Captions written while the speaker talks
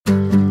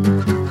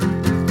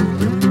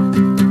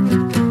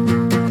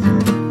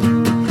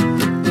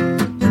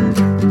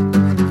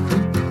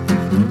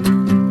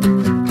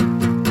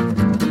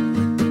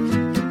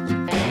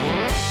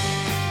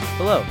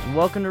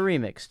Welcome to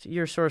Remixed,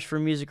 your source for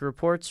music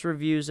reports,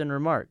 reviews, and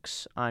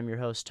remarks. I'm your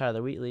host,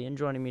 Tyler Wheatley, and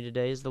joining me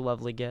today is the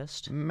lovely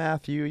guest,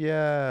 Matthew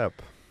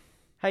Yap.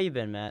 How you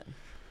been, Matt?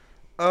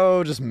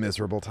 Oh, just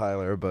miserable,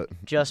 Tyler, but...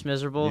 Just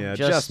miserable? Yeah,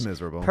 just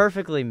miserable.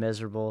 Perfectly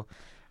miserable.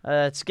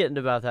 It's getting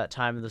to about that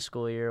time of the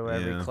school year where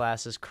every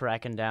class is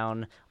cracking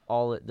down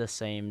all at the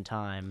same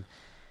time.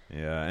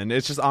 Yeah, and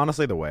it's just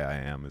honestly the way I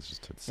am. It's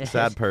just a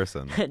sad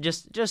person.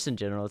 just in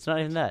general. It's not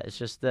even that. It's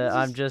just that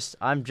I'm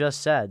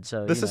just sad.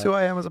 So this is who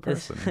I am as a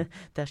person.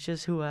 That's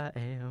just who I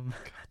am.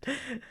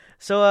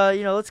 So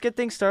let's get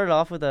things started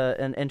off with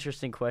an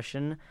interesting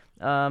question.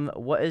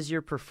 What is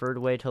your preferred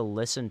way to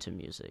listen to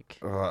music?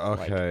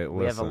 Okay,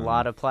 we have a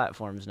lot of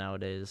platforms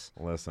nowadays.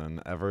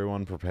 Listen,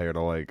 everyone prepare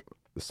to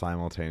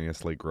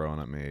simultaneously groan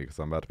at me because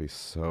I'm about to be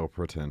so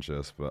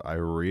pretentious, but I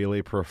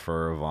really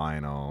prefer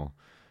vinyl.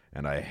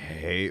 And I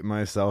hate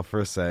myself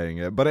for saying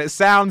it, but it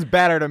sounds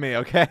better to me,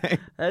 okay?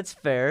 That's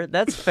fair.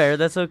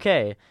 That's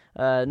okay.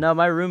 No,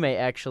 my roommate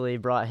actually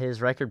brought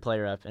his record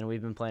player up, and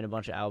we've been playing a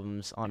bunch of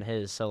albums on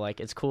his. So,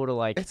 it's cool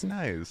to, It's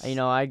nice.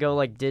 I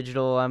go,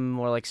 digital. I'm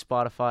more like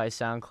Spotify,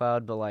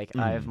 SoundCloud, but,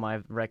 I have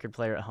my record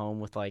player at home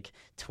with,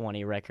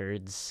 20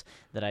 records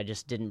that I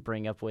just didn't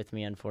bring up with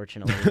me,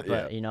 unfortunately.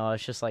 But,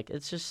 it's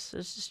just,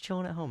 it's just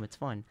chilling at home. It's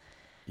fun.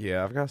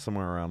 Yeah, I've got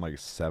somewhere around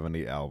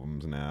 70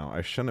 albums now.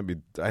 I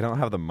don't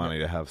have the money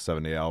to have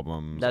 70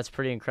 albums. That's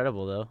pretty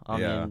incredible, though. I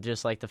mean,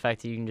 just the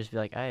fact that you can just be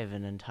I have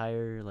an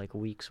entire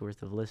week's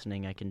worth of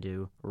listening I can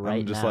do right now.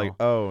 I'm just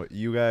oh,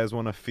 you guys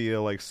want to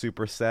feel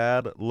super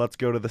sad? Let's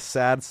go to the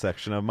sad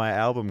section of my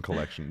album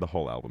collection. The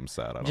whole album's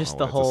sad. I don't just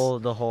know.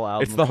 The whole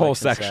album. It's the whole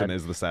section sad.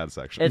 Is the sad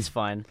section. It's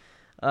fine.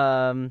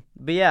 But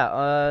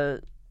yeah,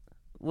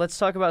 let's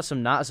talk about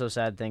some not so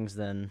sad things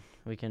then.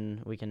 We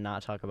can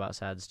not talk about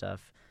sad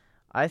stuff.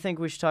 I think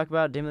we should talk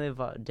about Demi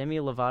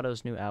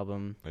Lovato's new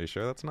album. Are you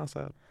sure that's not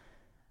sad?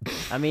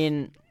 I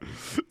mean,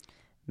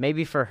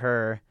 maybe for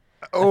her.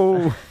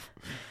 Oh.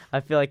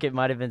 I feel like it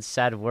might have been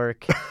sad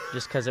work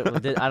just because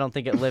I don't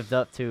think it lived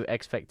up to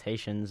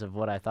expectations of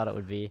what I thought it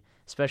would be,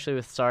 especially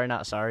with Sorry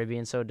Not Sorry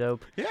being so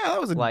dope. Yeah,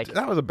 that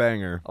was a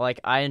banger.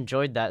 I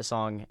enjoyed that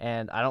song,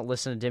 and I don't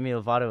listen to Demi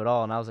Lovato at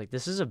all, and I was like,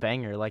 this is a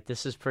banger.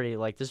 This is pretty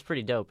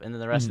dope. And then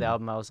the rest of the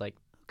album, I was like,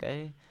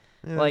 okay.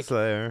 Yeah, it's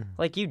there.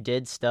 You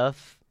did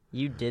stuff.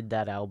 You did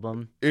that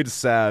album. It's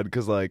sad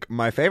because,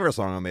 my favorite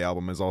song on the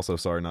album is also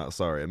Sorry Not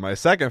Sorry, and my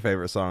second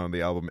favorite song on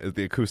the album is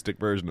the acoustic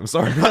version of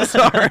Sorry Not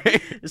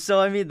Sorry.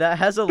 So, I mean, that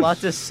has a lot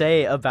to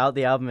say about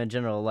the album in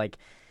general.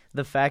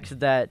 The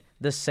fact that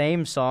the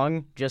same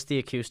song, just the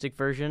acoustic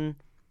version,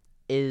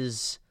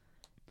 is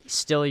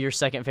still your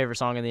second favorite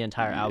song in the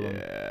entire album.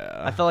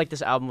 Yeah. I felt like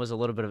this album was a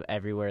little bit of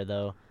everywhere,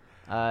 though.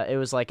 It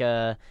was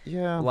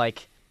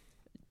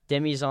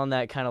Demi's on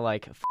that kind of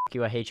fuck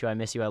you, I hate you, I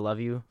miss you, I love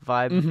you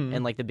vibe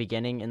in the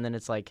beginning, and then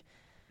it's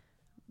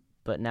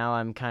but now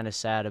I'm kind of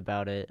sad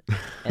about it.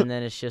 And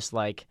then it's just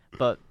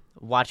but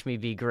watch me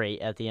be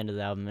great at the end of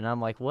the album. And I'm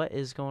what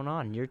is going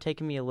on? You're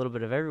taking me a little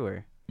bit of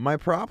everywhere. My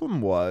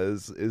problem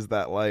is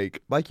that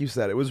like you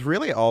said, it was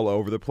really all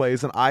over the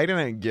place, and I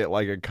didn't get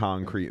a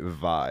concrete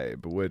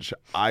vibe, which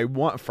I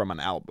want from an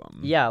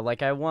album. Yeah,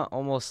 I want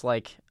almost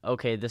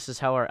okay, this is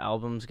how our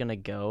album's gonna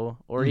go,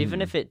 or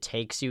even if it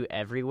takes you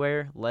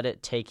everywhere, let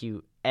it take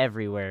you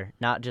everywhere,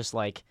 not just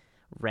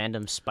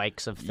random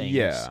spikes of things.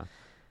 Yeah.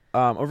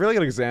 A really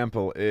good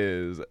example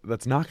is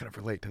that's not gonna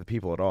relate to the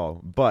people at all,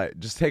 but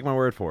just take my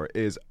word for it.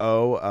 Is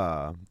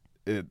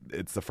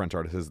it's the French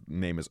artist. His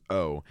name is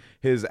O.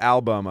 His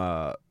album,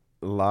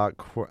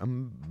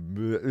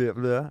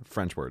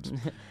 French words.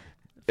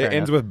 It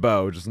ends with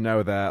Beau. Just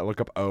know that.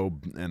 Look up O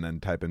and then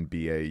type in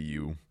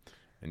BAU,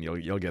 and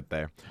you'll get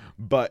there.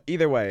 But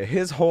either way,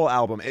 his whole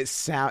album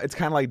it's kind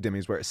of like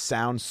Demi's, where it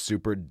sounds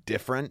super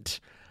different.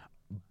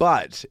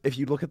 But if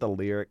you look at the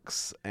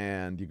lyrics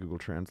and you Google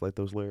Translate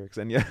those lyrics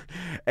and you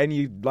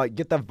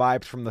get the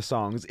vibes from the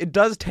songs, it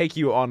does take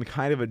you on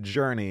kind of a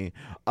journey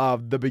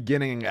of the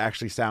beginning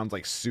actually sounds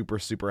super,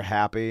 super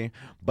happy,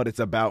 but it's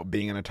about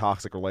being in a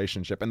toxic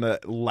relationship. And the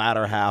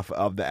latter half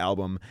of the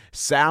album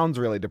sounds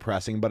really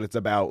depressing, but it's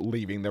about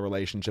leaving the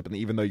relationship. And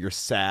even though you're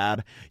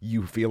sad,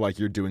 you feel like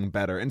you're doing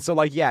better. And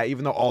so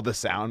even though all the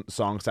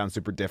songs sound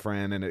super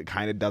different and it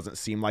kind of doesn't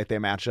seem like they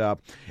match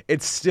up,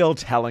 it's still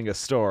telling a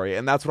story.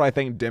 And that's what I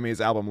think Demi's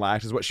album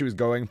lacked, is what she was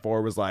going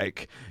for was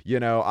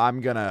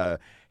I'm gonna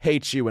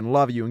hate you and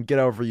love you and get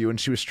over you, and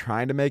she was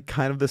trying to make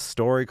kind of this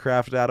story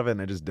craft out of it, and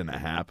it just didn't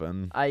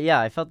happen.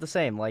 I felt the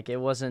same. It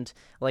wasn't,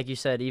 like you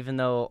said, even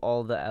though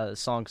all the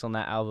songs on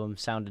that album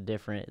sounded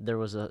different, there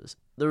was a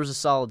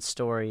solid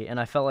story, and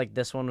I felt like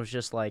this one was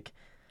just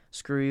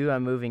screw you,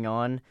 I'm moving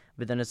on,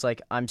 but then it's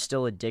I'm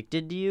still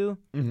addicted to you.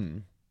 Mm-hmm.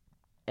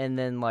 And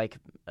then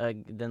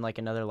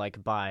another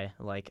bye,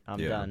 I'm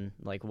done,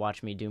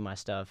 watch me do my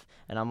stuff.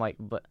 And I'm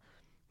but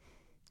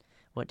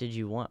what did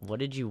you want? What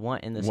did you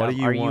want in this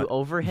album? Are you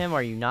over him?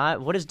 Are you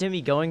not? What is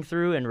Demi going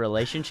through in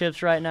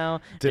relationships right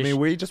now? Demi,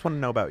 we just want to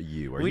know about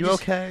you. Are you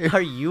okay?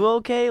 Are you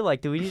okay?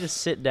 Do we need to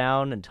sit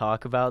down and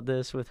talk about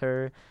this with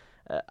her?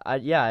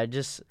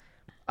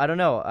 I don't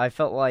know. I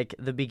felt like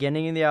the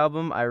beginning of the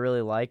album I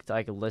really liked.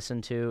 I could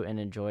listen to and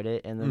enjoyed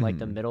it. And then like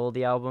the middle of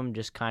the album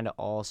just kind of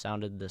all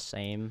sounded the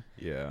same.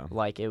 Yeah.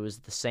 Like it was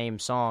the same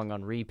song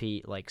on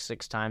repeat like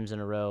 6 times in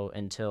a row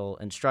until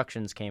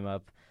Instruction came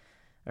up,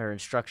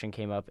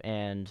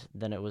 and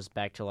then it was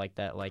back to like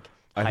that like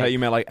I thought you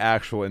meant like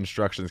actual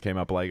instructions came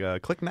up,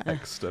 like click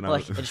next. And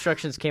like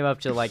instructions came up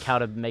to like how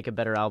to make a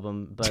better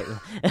album, but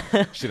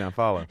she didn't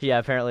follow. Yeah,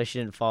 apparently she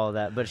didn't follow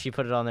that, but she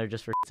put it on there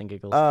just for shits and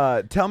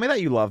giggles. Tell Me That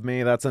You Love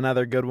Me. That's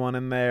another good one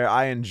in there.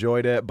 I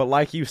enjoyed it, but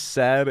like you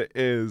said,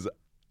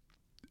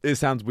 it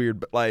sounds weird,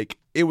 but like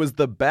it was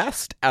the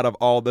best out of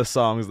all the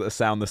songs that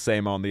sound the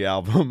same on the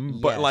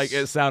album. But like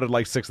it sounded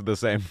like 6 of the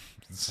same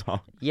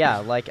song. Yeah,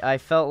 like I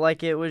felt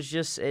like it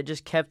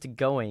just kept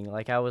going.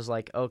 Like I was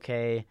like,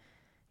 okay.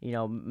 You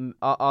know,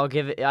 I'll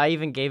give it. I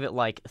even gave it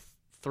like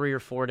 3 or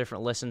 4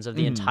 different listens of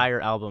the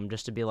entire album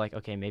just to be like,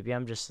 okay, maybe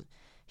I'm just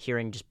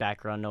hearing just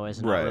background noise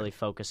and not really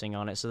focusing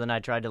on it. So then I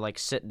tried to like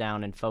sit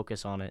down and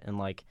focus on it, and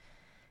like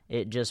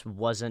it just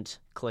wasn't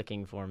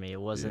clicking for me.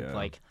 It wasn't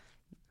like,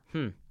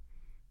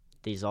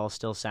 these all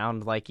still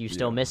sound like you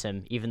still miss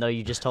him, even though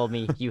you just told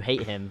me you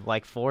hate him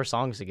like 4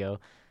 songs ago.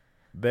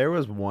 There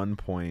was one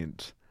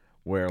point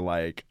where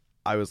like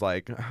I was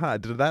like,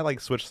 did that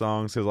like switch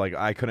songs? Because like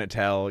I couldn't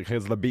tell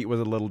because the beat was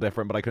a little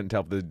different, but I couldn't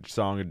tell if the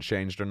song had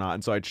changed or not.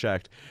 And so I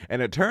checked,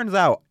 and it turns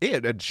out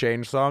it had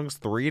changed songs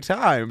 3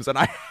 times, and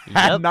I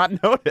had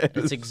not noticed.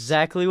 It's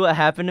exactly what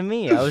happened to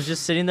me. I was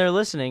just sitting there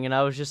listening, and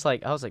I was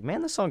like,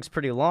 man, this song's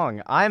pretty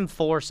long. I'm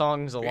 4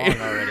 songs along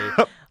already.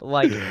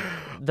 Like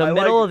the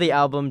middle of the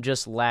album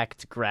just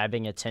lacked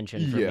grabbing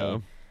attention for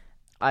me.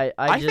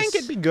 I think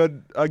it'd be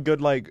a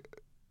good like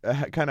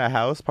kind of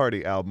house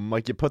party album.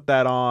 Like you put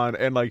that on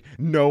and like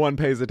no one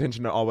pays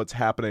attention to all what's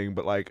happening,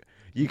 but like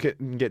you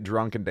can get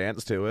drunk and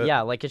dance to it. Yeah,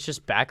 like it's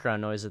just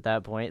background noise at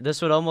that point.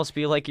 This would almost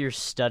be like you're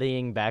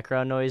studying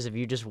background noise if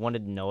you just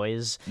wanted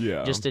noise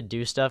just to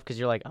do stuff because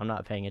you're like, I'm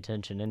not paying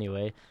attention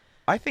anyway.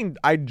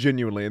 I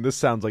genuinely, and this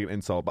sounds like an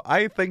insult, but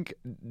I think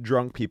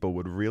drunk people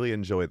would really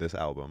enjoy this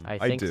album. I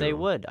think they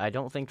would. I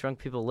don't think drunk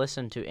people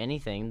listen to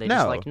anything. They No.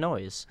 just like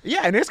noise.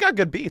 Yeah, and it's got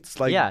good beats.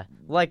 Like yeah,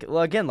 like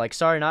well, again, like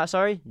Sorry Not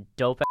Sorry,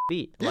 dope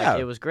beat. Like Yeah.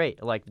 it was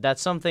great. Like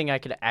that's something I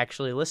could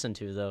actually listen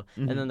to though.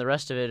 And then the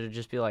rest of it would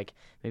just be like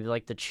maybe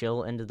like the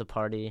chill end of the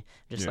party,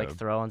 just like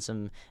throw on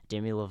some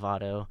Demi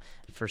Lovato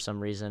for some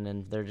reason,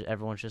 and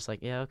everyone's just like,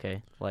 yeah,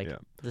 okay, like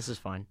this is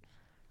fine.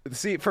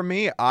 See, for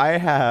me, I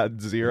had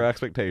 0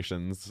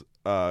 expectations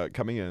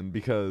coming in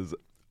because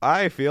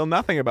I feel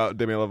nothing about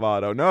Demi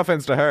Lovato. No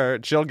offense to her,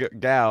 chill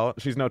gal.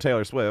 She's no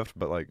Taylor Swift,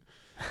 but like,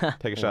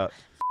 take a shot.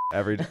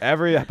 Every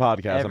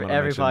podcast.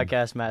 Every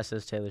podcast, Matt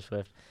says Taylor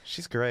Swift.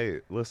 She's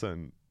great.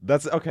 Listen,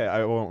 that's okay.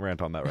 I won't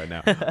rant on that right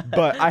now.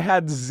 But I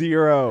had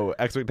 0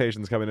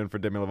 expectations coming in for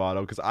Demi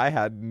Lovato because I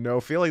had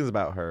no feelings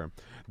about her.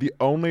 The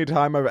only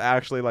time I've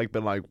actually like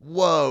been like,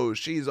 "Whoa,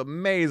 she's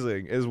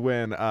amazing," is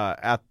when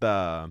at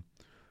the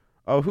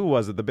who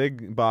was it? The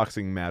big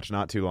boxing match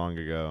not too long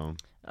ago.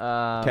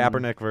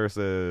 Kaepernick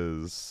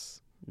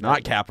versus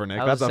not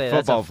Kaepernick. That's a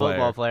football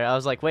player. I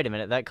was like, wait a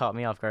minute, that caught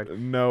me off guard.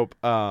 Nope.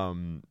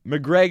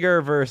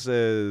 McGregor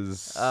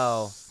versus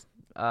Floyd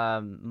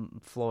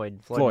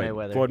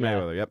Mayweather. Floyd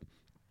Mayweather.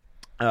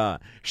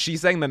 Yep. She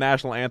sang the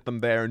national anthem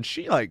there, and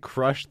she like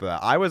crushed that.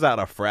 I was at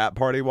a frat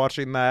party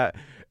watching that.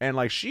 And,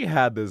 like, she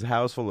had this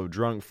house full of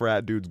drunk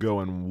frat dudes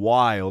going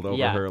wild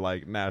over her,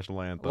 like,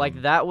 national anthem.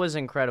 Like, that was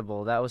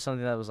incredible. That was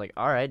something that was like,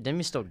 all right,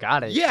 Demi still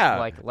got it. Yeah.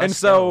 Like, let's and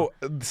so,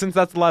 since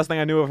that's the last thing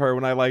I knew of her,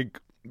 when I, like,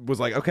 was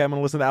like, okay, I'm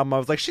going to listen to the album, I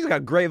was like, she's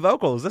got great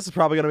vocals. This is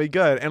probably going to be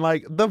good. And,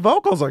 like, the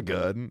vocals are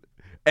good.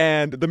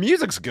 And the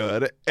music's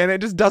good, and it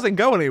just doesn't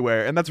go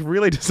anywhere, and that's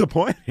really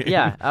disappointing.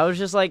 Yeah, I was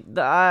just like,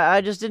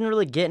 I just didn't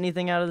really get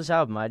anything out of this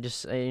album. I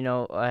just,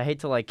 I hate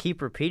to like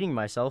keep repeating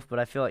myself, but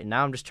I feel like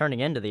now I'm just turning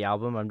into the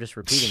album. I'm just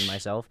repeating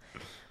myself.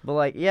 But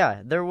like,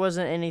 yeah, there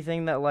wasn't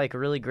anything that like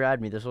really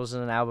grabbed me. This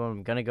wasn't an album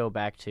I'm gonna go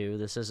back to.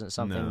 This isn't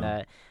something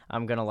that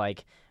I'm gonna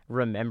like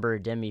remember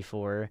Demi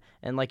for.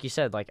 And like you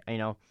said, like,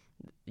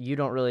 you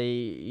didn't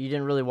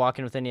really walk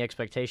in with any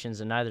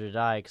expectations, and neither did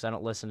I, because I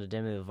don't listen to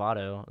Demi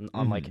Lovato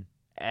on like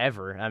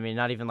ever. I mean,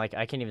 not even like,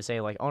 I can't even say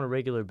like on a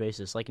regular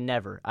basis, like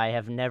never. I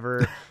have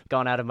never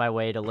gone out of my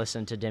way to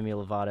listen to Demi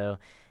Lovato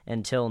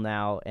until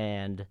now,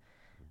 and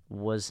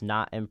was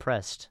not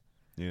impressed.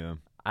 Yeah.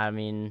 I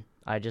mean,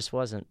 I just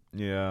wasn't.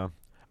 Yeah.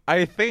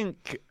 I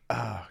think,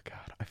 oh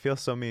God, I feel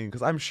so mean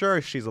because I'm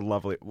sure she's a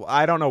lovely,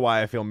 I don't know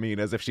why I feel mean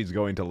as if she's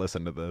going to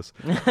listen to this.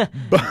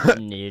 But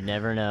you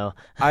never know.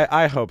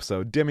 I hope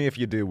so. Demi, if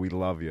you do, we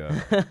love you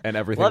and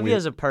everything. Love you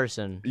as a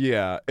person.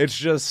 Yeah. It's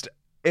just,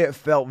 it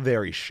felt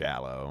very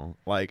shallow.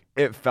 Like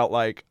it felt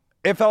like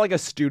a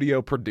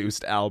studio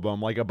produced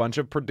album. Like a bunch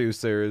of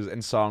producers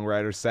and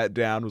songwriters sat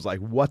down, was like,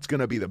 what's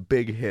gonna be the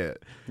big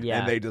hit? Yeah.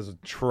 And they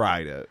just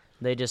tried it.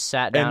 They just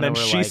sat down and then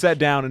were she like, sat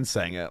down and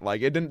sang it.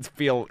 Like it didn't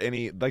feel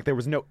like there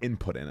was no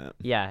input in it.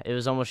 Yeah, it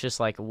was almost just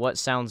like what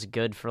sounds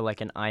good for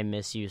like an I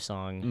Miss You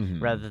song,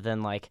 rather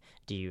than like,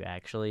 do you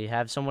actually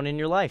have someone in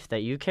your life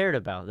that you cared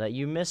about that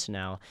you miss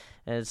now?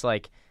 And it's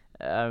like,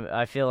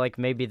 I feel like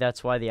maybe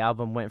that's why the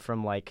album went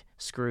from like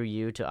 "Screw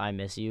You" to "I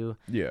Miss You."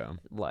 Yeah.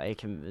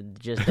 Like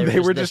just They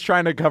were just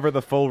trying to cover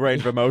the full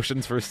range of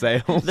emotions for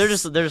sales. They're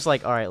just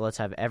like, all right, let's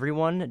have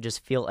everyone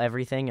just feel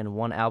everything in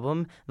one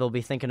album. They'll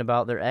be thinking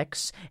about their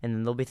ex, and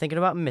then they'll be thinking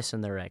about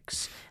missing their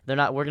ex. We're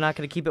not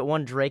going to keep it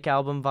one Drake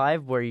album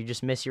vibe where you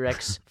just miss your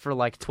ex for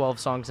like 12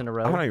 songs in a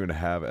row. I don't even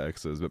have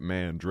exes, but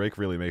man, Drake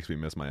really makes me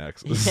miss my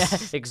exes. Yeah,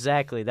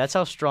 exactly. That's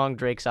how strong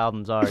Drake's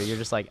albums are. You're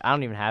just like, I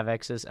don't even have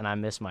exes, and I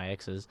miss my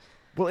exes.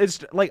 Well,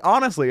 it's like,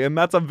 honestly, and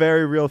that's a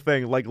very real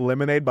thing. Like,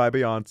 Lemonade by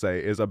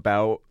Beyonce is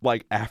about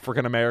like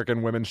African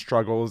American women's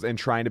struggles and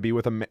trying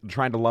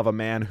to love a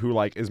man who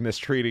like is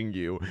mistreating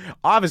you.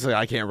 Obviously,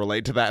 I can't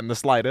relate to that in the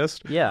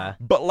slightest. Yeah.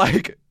 But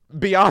like,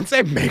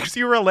 Beyonce makes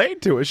you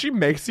relate to it. She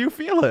makes you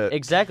feel it.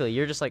 Exactly.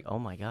 You're just like, oh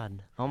my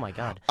god.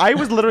 I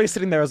was literally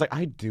sitting there. I was like,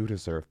 I do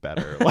deserve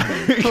better.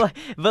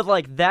 But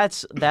like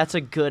that's a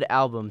good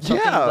album.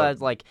 Something Yeah.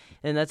 that, like,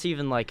 and that's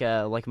even like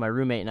my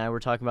roommate and I were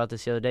talking about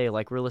this the other day.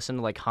 Like we're listening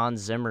to like Hans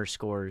Zimmer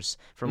scores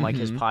from like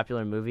his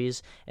popular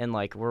movies, and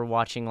like we're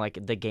watching like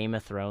the Game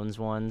of Thrones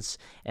ones,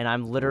 and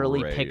I'm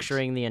literally Great.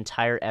 picturing the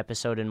entire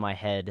episode in my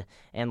head,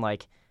 and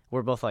like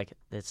we're both like,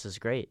 this is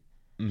great.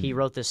 He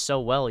wrote this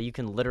so well, you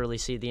can literally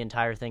see the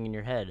entire thing in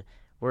your head.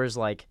 Whereas,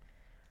 like,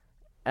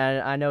 and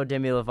I know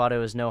Demi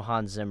Lovato is no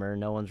Hans Zimmer.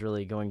 No one's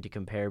really going to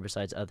compare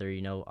besides other,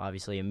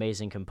 obviously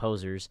amazing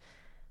composers.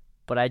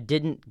 But I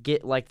didn't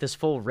get, like, this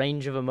full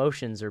range of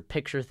emotions or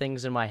picture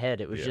things in my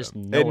head. It was just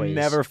noise. It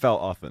never felt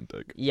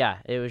authentic. Yeah,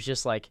 it was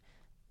just, like,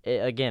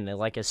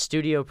 like a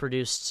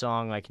studio-produced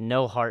song, like,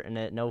 no heart in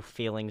it, no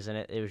feelings in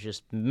it. It was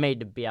just made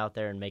to be out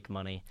there and make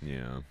money.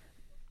 Yeah.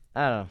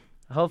 I don't know.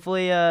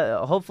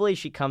 Hopefully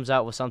she comes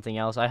out with something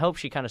else. I hope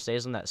she kind of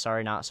stays on that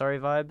Sorry Not Sorry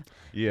vibe,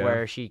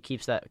 where she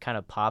keeps that kind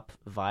of pop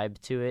vibe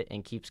to it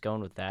and keeps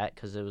going with that,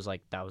 because it was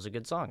like, that was a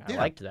good song. I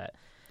liked that.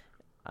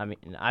 I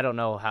mean, I don't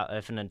know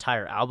if an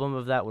entire album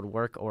of that would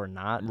work or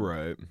not,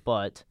 Right.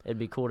 but it'd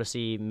be cool to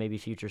see maybe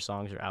future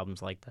songs or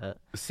albums like that.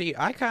 See,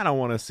 I kind of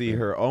want to see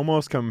her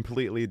almost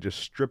completely just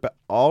strip it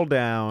all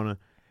down,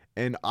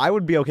 and I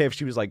would be okay if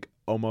she was like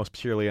almost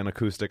purely an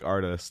acoustic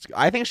artist.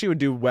 I think she would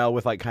do well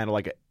with like kind of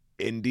like an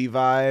indie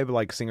vibe,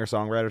 like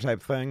singer-songwriter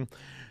type thing,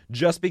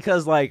 just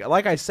because like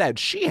I said,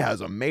 she has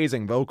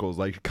amazing vocals,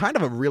 like kind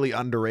of a really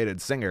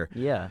underrated singer.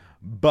 Yeah.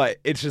 But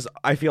it's just,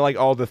 I feel like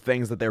all the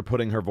things that they're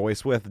putting her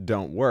voice with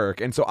don't work.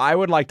 And so I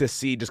would like to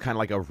see just kind of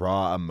like a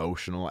raw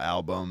emotional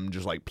album,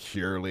 just like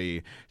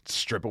purely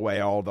strip away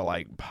all the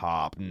like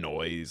pop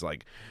noise,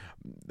 like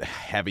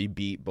heavy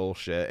beat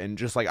bullshit, and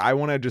just like I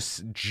want to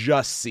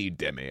just see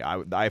Demi.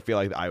 I feel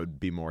like I would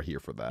be more here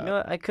for that. You know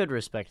what? I could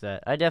respect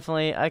that. I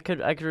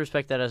could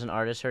respect that as an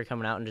artist, her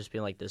coming out and just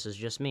being like, this is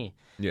just me.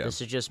 Yeah.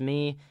 This is just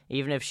me.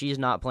 Even if she's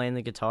not playing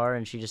the guitar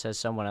and she just has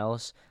someone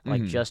else,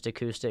 like just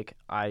acoustic,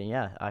 I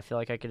feel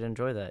like I could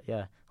enjoy that.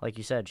 Yeah. Like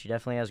you said, she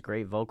definitely has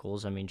great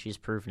vocals. I mean, she's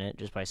proven it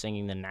just by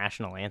singing the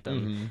national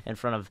anthem in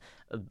front of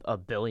a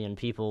billion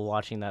people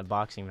watching that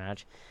boxing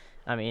match.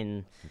 I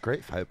mean,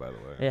 Great fight, by the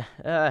way.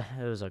 yeah,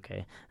 it was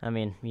okay. I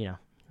mean,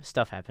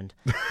 stuff happened.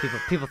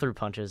 People threw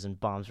punches and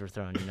bombs were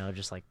thrown,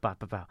 just like bow,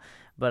 bow, bow.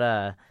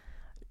 But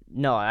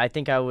no, I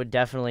think I would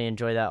definitely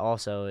enjoy that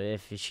also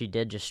if she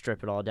did just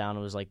strip it all down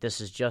and was like, this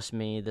is just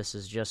me, this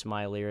is just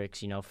my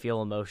lyrics,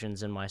 feel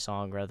emotions in my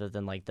song, rather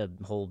than like the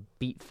whole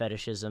beat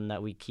fetishism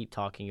that we keep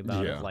talking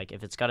about. Yeah. Of like,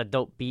 if it's got a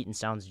dope beat and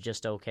sounds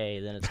just okay,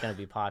 then it's going to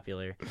be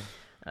popular.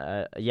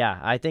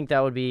 I think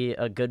that would be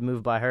a good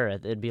move by her.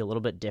 It'd be a little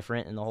bit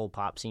different in the whole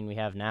pop scene we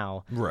have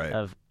now. Right.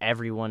 Of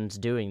everyone's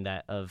doing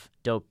that, of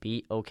dope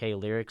beat, okay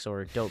lyrics,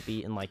 or dope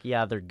beat and like,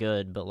 yeah, they're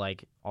good, but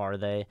like, are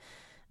they?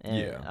 And,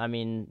 Yeah. I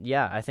mean,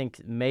 I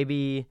think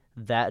maybe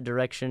that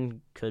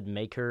direction could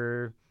make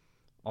her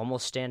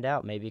almost stand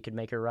out. Maybe it could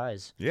make her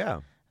rise.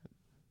 Yeah.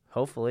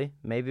 Hopefully.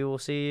 Maybe we'll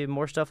see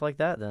more stuff like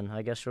that then.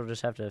 I guess she'll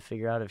just have to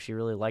figure out if she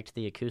really liked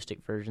the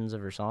acoustic versions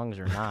of her songs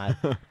or not.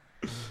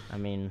 I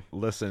mean,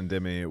 Listen,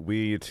 Demi,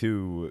 we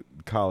two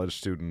college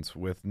students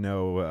with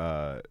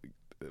no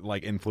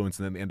like influence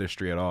in the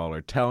industry at all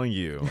are telling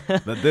you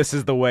that this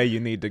is the way you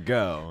need to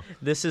go.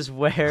 this is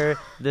where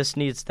this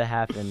needs to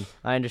happen.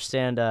 I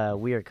understand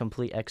we are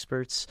complete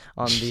experts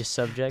on these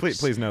subjects.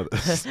 Please know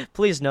this.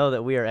 Please know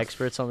that we are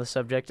experts on this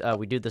subject.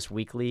 We do this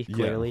weekly,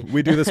 clearly. Yeah,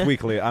 we do this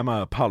weekly. I'm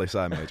a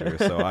poli-sci major,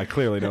 so I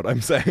clearly know what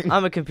I'm saying.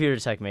 I'm a computer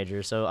tech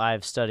major, so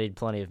I've studied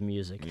plenty of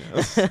music.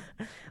 Yes.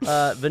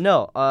 But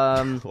no,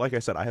 Like I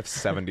said, I have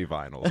 70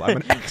 vinyls. I'm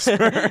an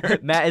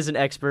expert. Matt is an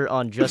expert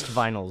on just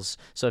vinyls.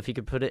 So if you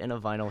could put it in a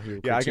vinyl, he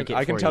would Yeah, I critique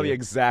it can for tell you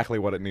exactly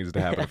what it needs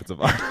to happen if it's a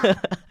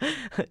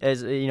vinyl.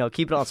 As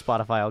keep it on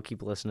Spotify. I'll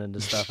keep listening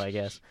to stuff, I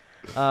guess.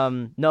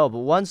 No, but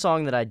one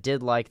song that I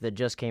did like that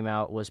just came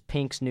out was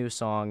Pink's new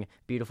song,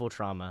 Beautiful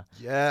Trauma.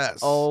 Yes.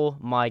 Oh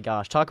my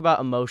gosh. Talk about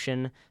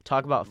emotion.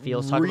 Talk about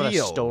feels. Talk about a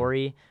Real.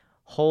 story.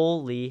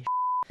 Holy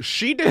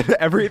She did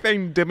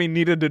everything Demi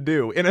needed to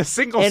do in a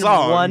single in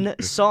song. one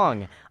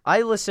song.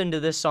 I listened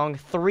to this song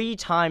 3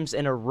 times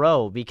in a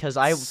row because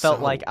I felt So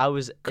like I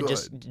was good.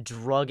 just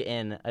drug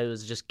in. I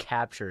was just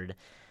captured.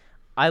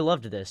 I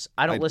loved this.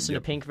 I don't listen to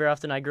yep. Pink very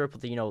often. I grew up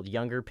with,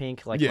 younger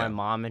Pink. Like, Yeah. my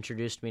mom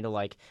introduced me to,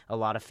 like, a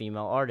lot of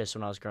female artists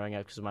when I was growing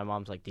up because my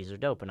mom's like, these are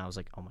dope. And I was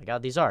like, oh, my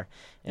God, these are.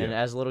 And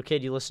as a little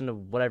kid, you listen to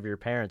whatever your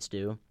parents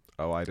do.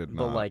 Oh, I did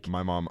But, not. like-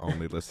 My mom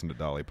only listened to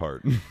Dolly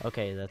Parton.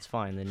 Okay, that's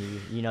fine. Then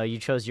you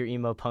chose your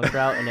emo punk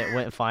route and it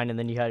went fine. And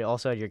then you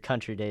also had your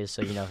country days.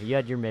 So, you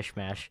had your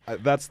mishmash.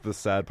 That's the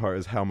sad part,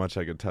 is how much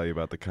I could tell you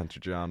about the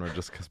country genre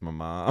just because my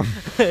mom.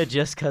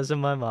 Just because of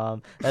my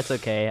mom. That's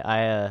okay.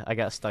 I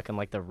got stuck in,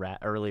 like, the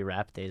early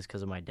rap days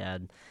because of my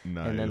dad.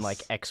 Nice. And then, like,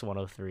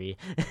 X103.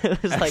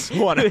 It was like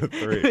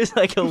X103. It was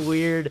like a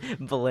weird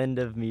blend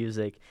of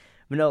music.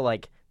 But no,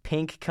 like,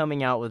 Pink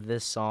coming out with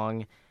this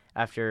song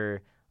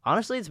after,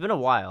 honestly, it's been a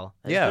while.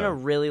 It's been a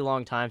really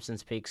long time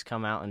since Pink's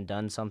come out and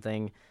done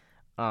something.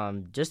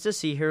 Just to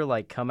see her,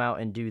 like, come out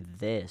and do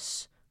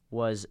this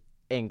was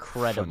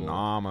incredible.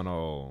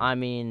 Phenomenal. I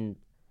mean,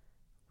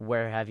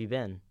 where have you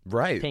been?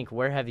 Right. Pink,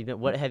 where have you been?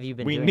 What have you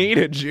been We doing?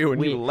 needed you,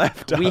 and you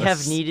left us. We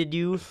have needed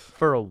you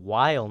for a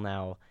while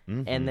now.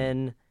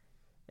 Mhm.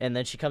 And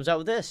then she comes out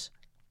with this.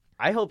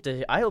 I hope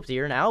to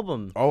hear an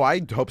album. Oh,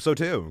 I hope so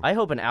too. I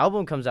hope an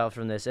album comes out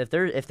from this. If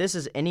this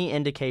is any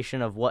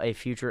indication of what a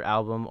future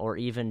album or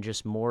even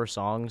just more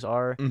songs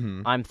are,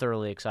 I'm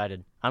thoroughly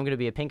excited. I'm gonna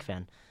be a Pink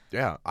fan.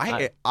 Yeah,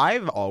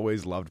 I've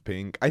always loved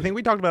Pink. I think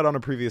we talked about it on a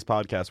previous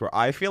podcast where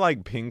I feel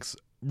like Pink's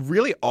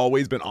really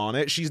always been on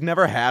it. She's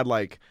never had,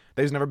 like,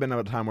 there's never been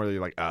a time where you're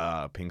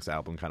like, Pink's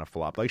album kind of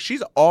flopped. Like,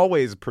 she's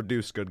always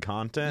produced good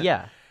content.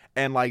 Yeah.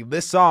 And, like,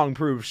 this song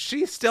proves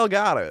she still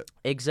got it.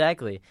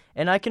 Exactly.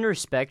 And I can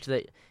respect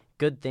that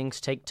good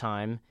things take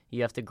time.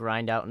 You have to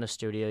grind out in a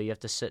studio. You have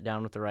to sit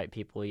down with the right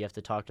people. You have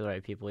to talk to the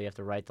right people. You have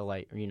to write the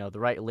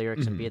right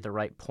lyrics and be at the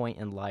right point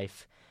in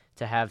life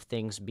to have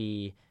things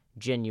be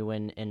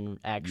genuine and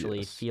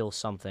actually feel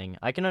something.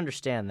 I can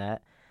understand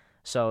that.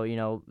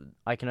 So,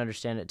 I can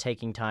understand it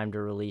taking time to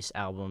release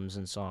albums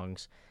and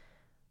songs.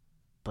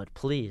 But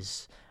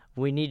please,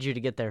 we need you to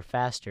get there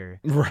faster.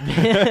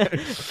 Right.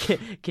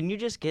 Can you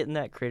just get in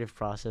that creative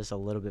process a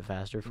little bit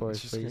faster for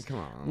us, please? Come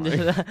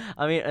on.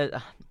 I mean,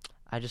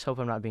 I just hope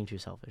I'm not being too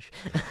selfish.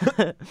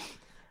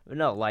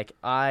 No, like,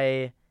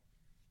 I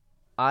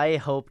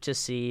hope to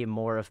see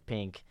more of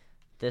Pink.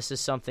 This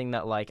is something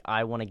that, like,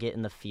 I want to get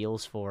in the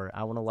feels for.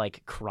 I want to,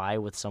 like, cry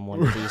with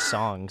someone with these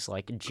songs,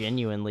 like,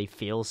 genuinely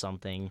feel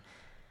something.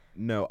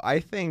 No,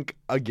 I think,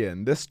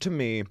 again, this to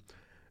me,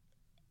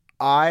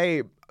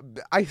 I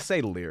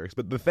say lyrics,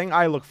 but the thing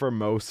I look for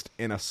most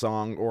in a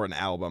song or an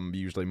album,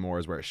 usually more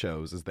is where it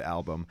shows, is the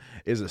album,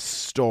 is a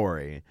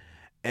story.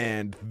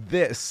 And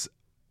this,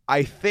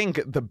 I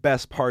think the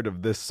best part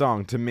of this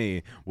song to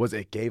me was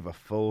it gave a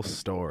full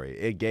story.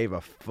 It gave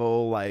a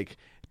full, like,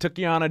 took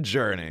you on a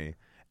journey.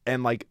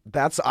 And, like,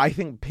 I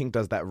think Pink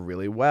does that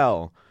really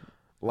well.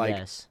 Like,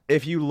 Yes.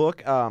 if you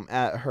look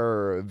at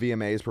her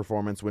VMAs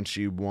performance when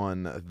she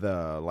won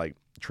the, like,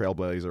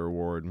 Trailblazer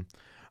Award,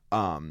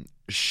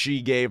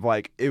 she gave,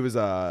 like, it was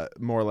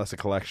more or less a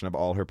collection of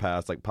all her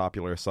past, like,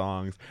 popular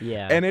songs.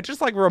 Yeah. And it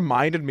just, like,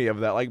 reminded me of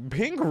that. Like,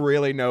 Pink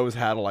really knows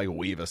how to, like,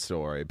 weave a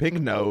story.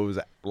 Pink knows,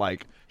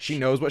 like, she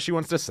knows what she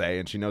wants to say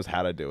and she knows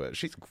how to do it.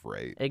 She's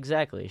great.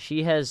 Exactly.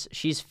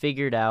 She's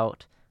figured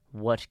out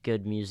what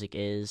good music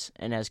is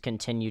and has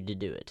continued to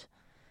do it.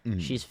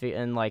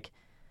 And, like,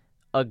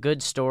 a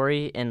good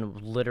story in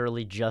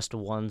literally just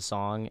one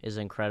song is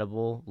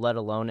incredible, let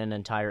alone an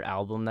entire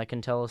album that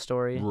can tell a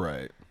story.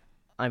 Right.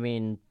 I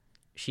mean,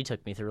 she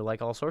took me through,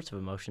 like, all sorts of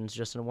emotions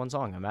just in one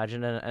song.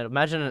 Imagine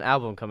an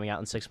album coming out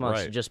in 6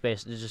 months Right.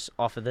 just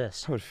off of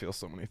this. I would feel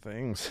so many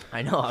things.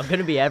 I know. I'm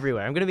gonna be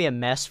everywhere. I'm gonna be a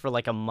mess for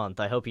like a month.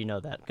 I hope you know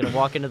that. I'm gonna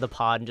walk into the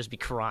pod and just be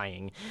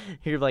crying.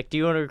 You're like, "Do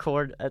you want to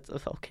record?" That's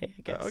okay,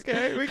 I guess.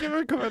 Okay, we can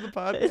record the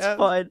podcast. It's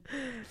fine.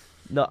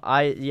 No,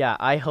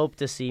 I hope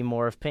to see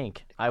more of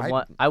Pink. I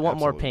want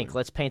more Pink. absolutely.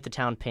 Let's paint the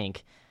town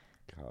pink.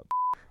 God.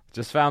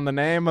 Just found the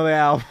name of the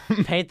album.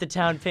 Paint the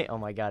town pink. Oh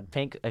my God,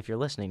 Pink! If you're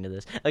listening to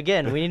this,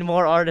 again, we need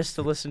more artists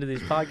to listen to these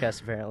podcasts.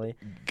 Apparently,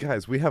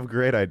 Guys, we have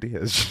great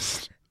ideas.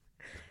 Just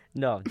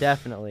no,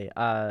 definitely.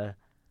 I'm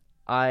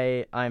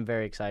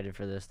very excited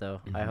for this though.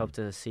 I hope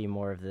to see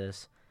more of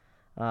this.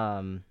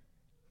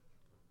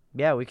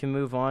 Yeah, we can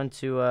move on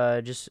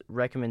to just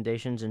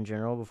recommendations in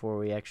general before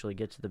we actually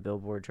get to the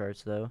Billboard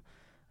charts, though.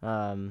 It's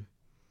going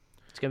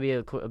to be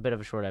a bit of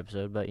a short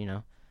episode, but,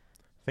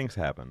 things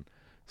happen.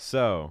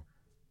 So,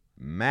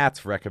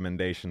 Matt's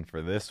recommendation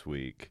for this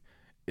week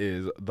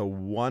is the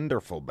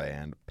wonderful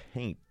band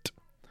Paint.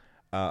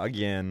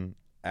 Again,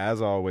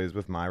 as always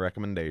with my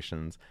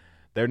recommendations,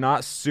 they're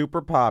not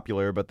super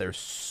popular, but they're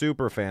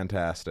super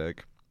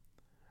fantastic.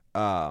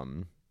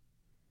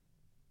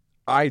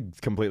 I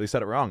completely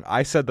said it wrong.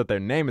 I said that their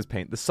name is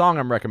Paint. The song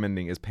I'm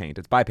recommending is Paint.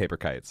 It's by Paper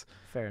Kites.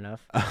 Fair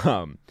enough.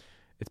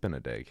 It's been a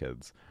day,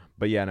 kids.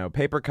 But yeah, no,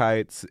 Paper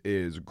Kites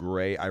is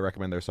great. I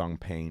recommend their song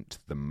Paint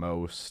the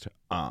most.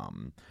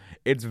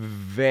 It's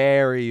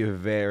very,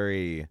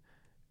 very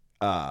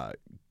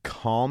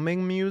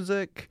calming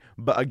music,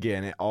 but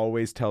again, it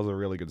always tells a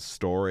really good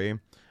story.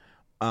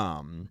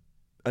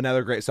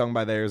 Another great song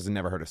by theirs is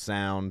Never Heard a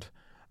Sound.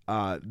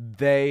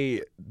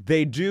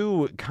 They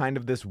do kind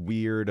of this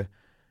weird.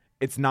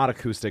 It's not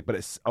acoustic, but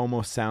it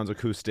almost sounds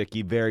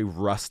acoustic-y, very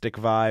rustic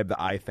vibe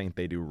that I think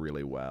they do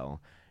really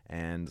well.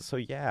 And so,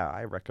 yeah,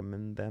 I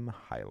recommend them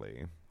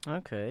highly.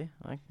 Okay,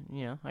 I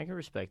can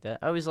respect that.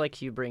 I always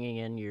like you bringing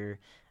in your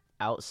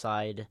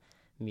outside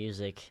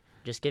music,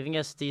 just giving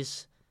us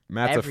these.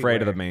 Matt's everywhere.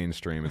 afraid of the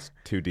mainstream. It's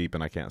too deep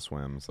and I can't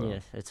swim. So. Yeah,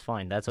 it's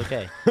fine. That's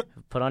okay.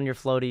 Put on your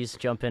floaties,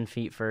 jump in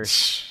feet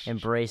first,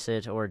 embrace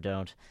it or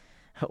don't.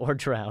 Or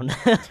drown.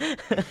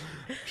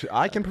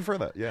 I can prefer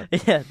that, yeah.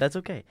 Yeah, that's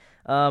okay.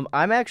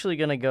 I'm actually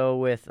going to go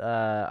with,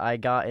 I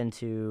got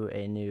into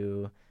a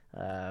new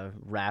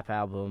rap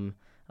album,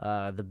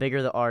 The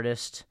Bigger the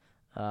Artist,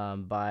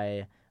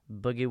 by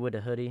Boogie with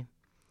a Hoodie.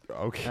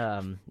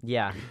 Okay.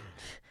 Yeah.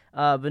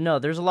 But no,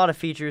 there's a lot of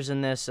features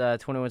in this.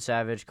 21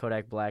 Savage,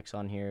 Kodak Black's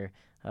on here.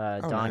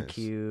 Don nice.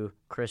 Q,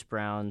 Chris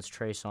Brown's,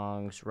 Trey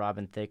Songz,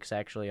 Robin Thicke's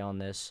actually on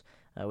this.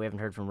 We haven't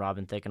heard from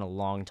Robin Thicke in a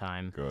long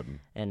time. Good.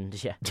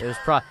 And yeah,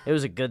 it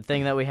was a good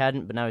thing that we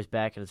hadn't, but now he's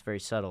back and it's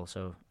very subtle,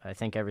 so I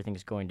think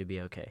everything's going to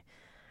be okay.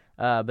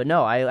 But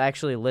no, I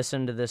actually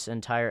listened to this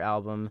entire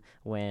album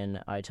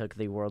when I took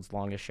the world's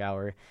longest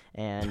shower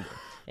and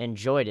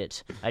enjoyed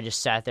it. I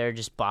just sat there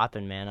just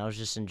bopping, man. I was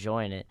just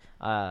enjoying it.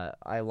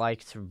 I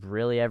liked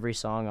really every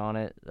song on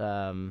it.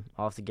 I'll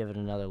have to give it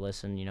another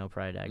listen,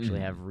 probably to actually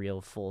have real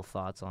full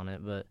thoughts on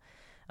it. But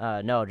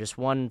no, just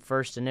one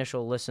first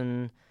initial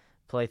listen,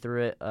 play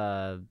through it.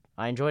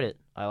 I enjoyed it.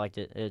 I liked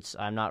it.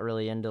 I'm not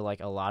really into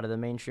like a lot of the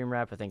mainstream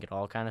rap. I think it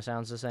all kind of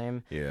sounds the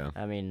same. Yeah.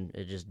 I mean,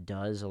 it just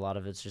does. A lot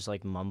of it's just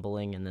like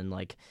mumbling and then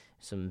like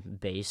some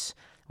bass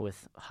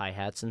with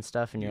hi-hats and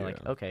stuff, and you're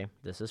like, okay,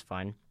 this is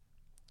fine.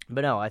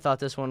 But no, I thought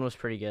this one was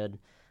pretty good.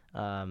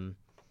 I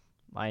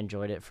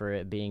enjoyed it for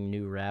it being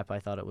new rap. I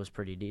thought it was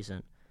pretty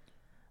decent.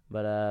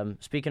 But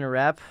speaking of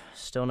rap,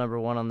 still number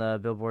 1 on the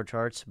Billboard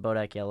charts,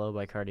 Bodak Yellow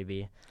by Cardi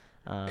B.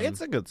 It's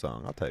a good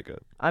song. I'll take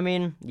it. I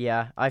mean,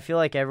 yeah. I feel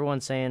like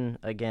everyone's saying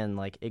again,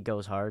 like it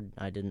goes hard.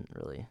 I didn't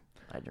really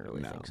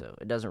think so.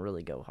 It doesn't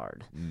really go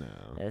hard. No.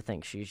 I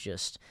think she's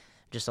just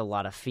a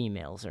lot of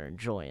females are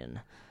enjoying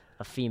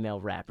a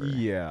female rapper.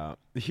 Yeah.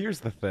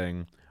 Here's the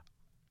thing.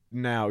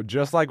 Now,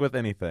 just like with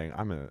anything,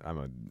 I'm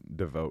a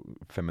devout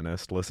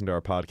feminist. Listen to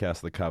our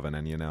podcast, The Coven,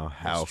 and you know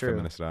how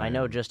feminist I am. I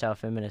know just how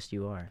feminist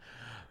you are.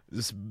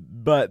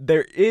 But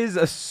there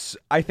is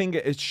I think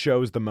it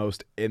shows the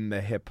most in the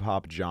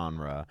hip-hop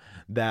genre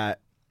that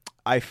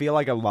I feel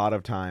like a lot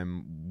of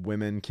time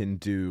women can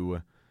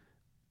do,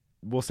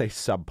 we'll say,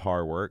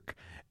 subpar work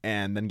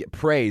and then get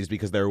praised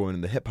because they're women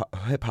in the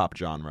hip-hop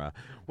genre,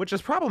 which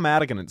is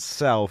problematic in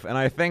itself. And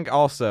I think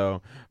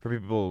also for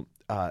people,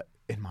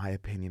 in my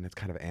opinion, it's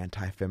kind of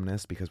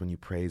anti-feminist because when you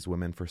praise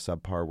women for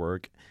subpar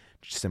work,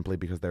 simply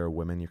because they're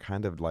women, you're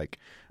kind of like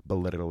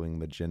belittling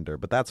the gender.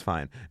 But that's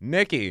fine.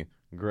 Nicki,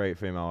 great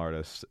female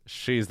artist.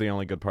 She's the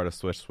only good part of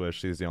Swish Swish.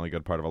 She's the only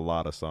good part of a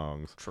lot of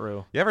songs.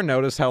 True. You ever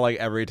notice how like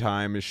every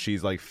time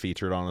she's like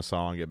featured on a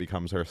song, it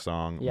becomes her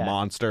song? Yeah.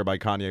 Monster by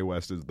Kanye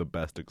West is the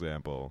best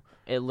example.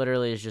 It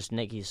literally is just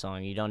Nicki's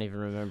song. You don't even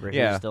remember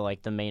Yeah. who's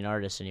the main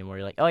artist anymore.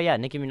 You're like, oh yeah,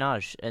 Nicki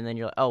Minaj, and then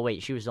you're like, oh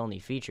wait, she was only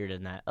featured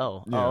in that.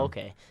 Oh, Yeah. oh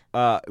okay.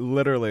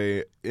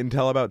 Literally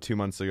until about 2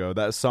 months ago,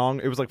 that song,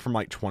 it was like from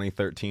like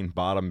 2013,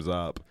 Bottoms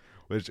Up,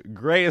 which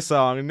great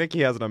song.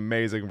 Nicki has an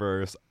amazing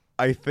verse.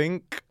 I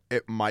think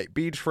it might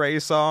be Trey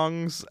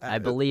Songz. I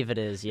believe it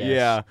is. Yes.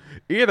 Yeah.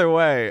 Either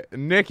way,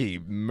 Nicki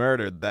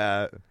murdered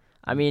that.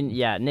 I mean,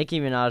 yeah, Nicki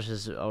Minaj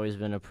has always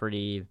been a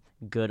pretty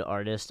good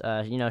artist.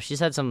 She's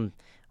had some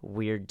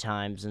weird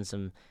times and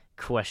some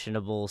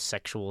questionable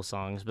sexual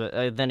songs,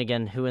 but then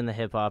again, who in the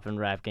hip hop and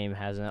rap game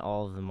hasn't?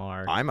 All of them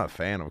are. I'm a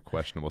fan of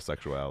questionable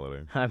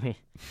sexuality. I mean,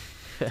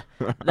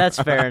 that's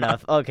fair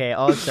enough. Okay,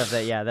 I'll accept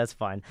that. Yeah, that's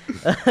fine.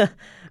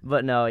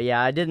 But no, yeah,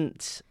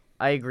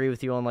 I agree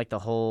with you on like the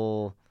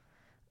whole.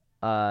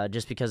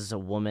 Just because it's a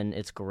woman,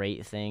 it's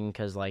great thing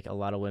because like a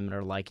lot of women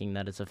are liking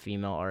that it's a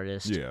female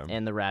artist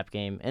in the rap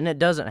game, and it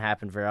doesn't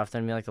happen very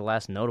often. I mean, like the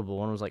last notable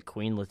one was like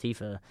Queen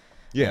Latifah.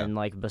 Yeah. And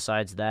like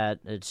besides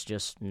that, it's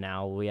just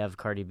now we have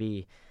Cardi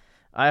B.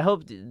 I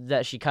hope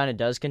that she kind of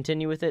does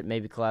continue with it.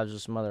 Maybe collabs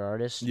with some other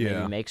artists. Yeah.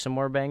 Maybe make some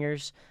more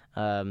bangers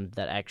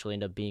that actually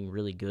end up being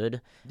really good.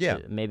 Yeah.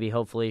 Maybe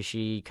hopefully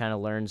she kind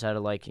of learns how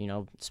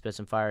to spit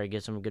some fire,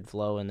 get some good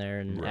flow in there,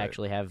 and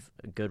actually have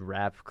a good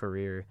rap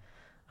career.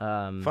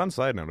 Fun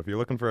side note, if you're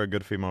looking for a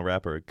good female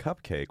rapper,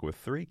 Cupcake with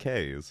 3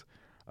 Ks.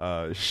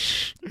 I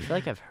feel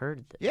like I've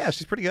heard this. Yeah,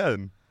 she's pretty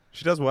good.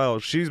 She does well.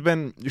 She's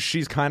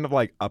kind of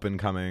like up and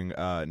coming.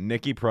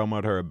 Nicki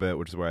promoted her a bit,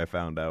 which is where I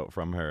found out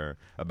from her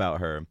about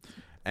her.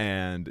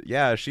 And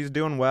yeah, she's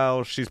doing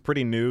well. She's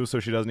pretty new, so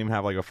she doesn't even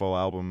have like a full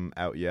album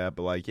out yet.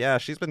 But like, yeah,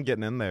 she's been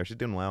getting in there. She's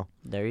doing well.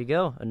 There you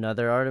go.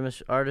 Another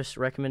artist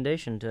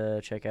recommendation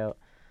to check out.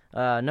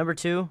 Number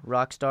 2,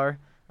 Rockstar.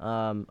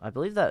 I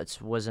believe that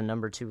was a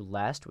number 2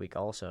 last week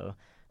also.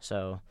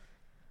 So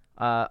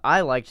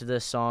I liked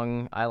this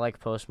song. I like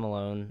Post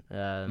Malone.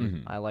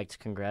 I liked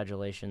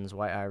Congratulations.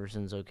 White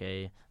Iverson's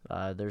okay.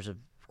 There's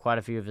quite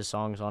a few of his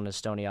songs on his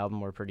Stoney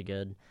album were pretty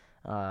good.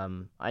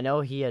 I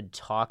know he had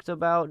talked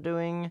about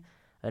doing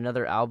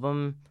another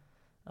album.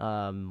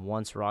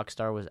 Once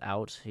Rockstar was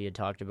out, he had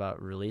talked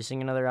about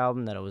releasing another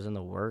album, that it was in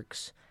the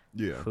works.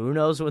 Yeah. Who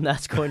knows when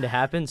that's going to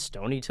happen?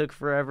 Stoney took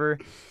forever,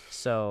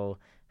 so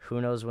who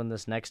knows when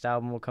this next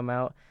album will come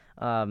out.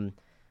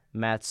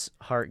 Matt's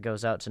heart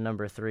goes out to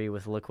number 3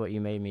 with Look What You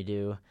Made Me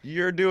Do.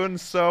 You're doing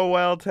so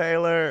well,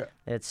 Taylor.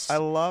 It's I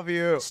love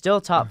you.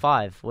 still top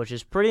 5, which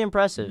is pretty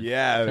impressive.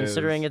 Yeah,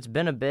 considering it's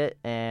been a bit,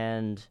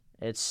 and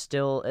it's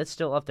still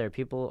up there.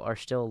 People are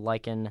still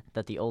liking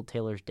that the old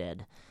Taylor's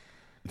dead.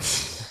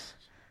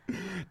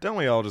 Don't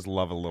we all just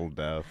love a little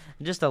death?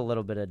 Just a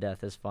little bit of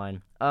death is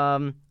fine.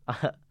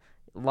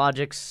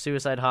 Logic's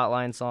Suicide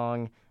Hotline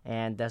song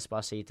and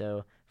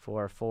Despacito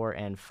for 4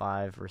 and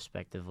 5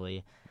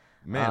 respectively.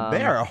 Man,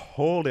 they are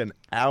holding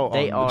out.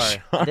 They on the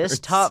are. charts. This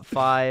top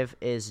 5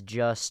 is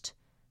just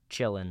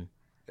chilling.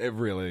 It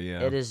really,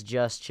 yeah. It is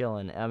just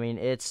chilling. I mean,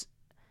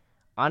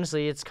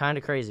 honestly, it's kind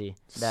of crazy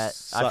that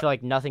I feel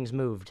like nothing's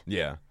moved.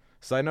 Yeah.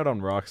 Side note on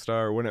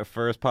Rockstar, when it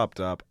first popped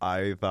up,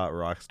 I thought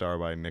Rockstar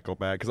by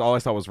Nickelback, because all I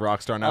saw was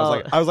Rockstar, and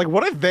I was like,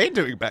 what are they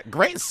doing back?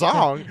 Great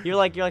song. You're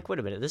like, wait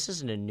a minute, this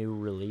isn't a new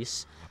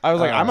release. I was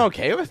like, I'm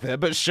okay with it,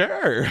 but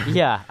sure.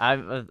 Yeah, I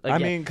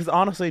mean, because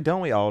honestly, don't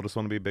we all just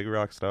want to be big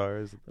rock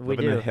stars? We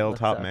living do. in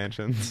hilltop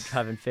mansions,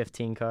 having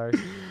 15 cars.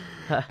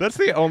 That's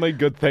the only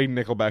good thing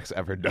Nickelback's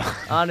ever done.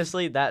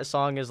 Honestly, that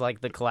song is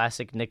like the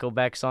classic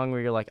Nickelback song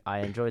where you're like, I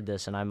enjoyed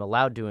this, and I'm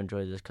allowed to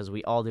enjoy this because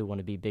we all do want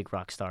to be big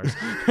rock stars.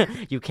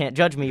 You can't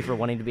judge me for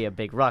wanting to be a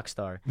big rock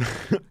star.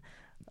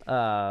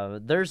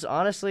 There's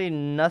honestly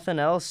nothing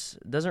else.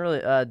 Doesn't really.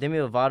 Demi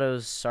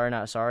Lovato's "Sorry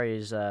Not Sorry"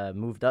 is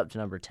moved up to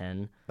number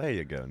 10. There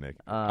you go, Nick.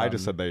 I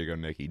just said there you go,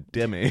 Nicky.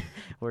 Demi.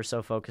 We're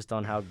so focused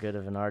on how good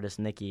of an artist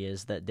Nicki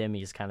is that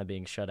Demi is kind of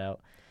being shut out.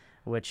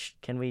 Which,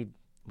 can we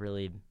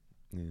really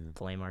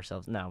blame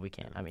ourselves? No, we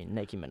can't. I mean,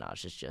 Nicki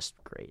Minaj is just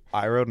great.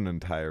 I wrote an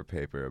entire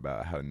paper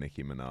about how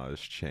Nicki Minaj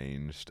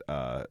changed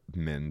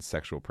men's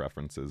sexual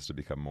preferences to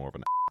become more of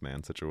an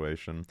man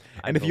situation.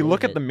 And if you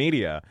look at the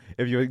media,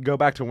 if you go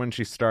back to when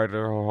she started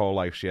her whole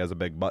like she has a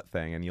big butt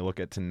thing, and you look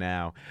at to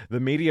now, the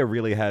media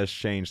really has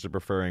changed to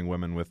preferring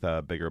women with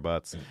bigger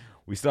butts.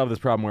 We still have this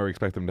problem where we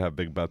expect them to have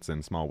big butts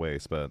and small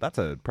waists, but that's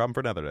a problem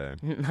for another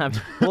day.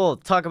 We'll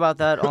talk about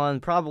that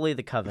on probably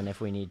The Coven if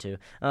we need to.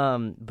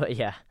 But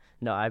yeah,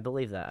 no, I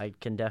believe that. I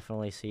can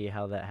definitely see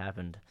how that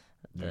happened,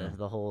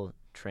 the whole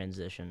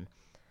transition.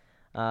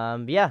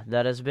 Yeah,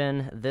 that has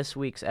been this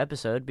week's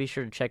episode. Be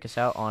sure to check us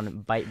out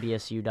on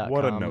bitebsu.com.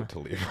 What a note to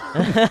leave.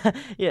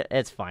 Yeah,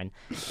 it's fine.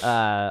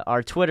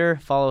 Our Twitter,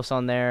 follow us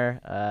on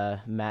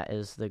there. Matt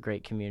is the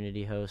great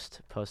community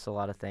host, posts a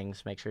lot of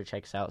things. Make sure to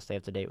check us out, stay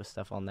up to date with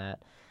stuff on that.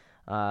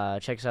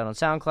 Check us out on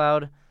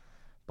SoundCloud,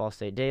 Ball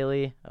State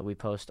Daily. We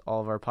post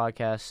all of our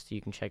podcasts. You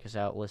can check us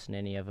out, listen to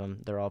any of them.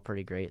 They're all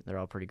pretty great. They're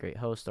all pretty great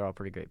hosts. They're all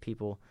pretty great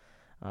people.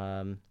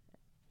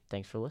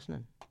 Thanks for listening.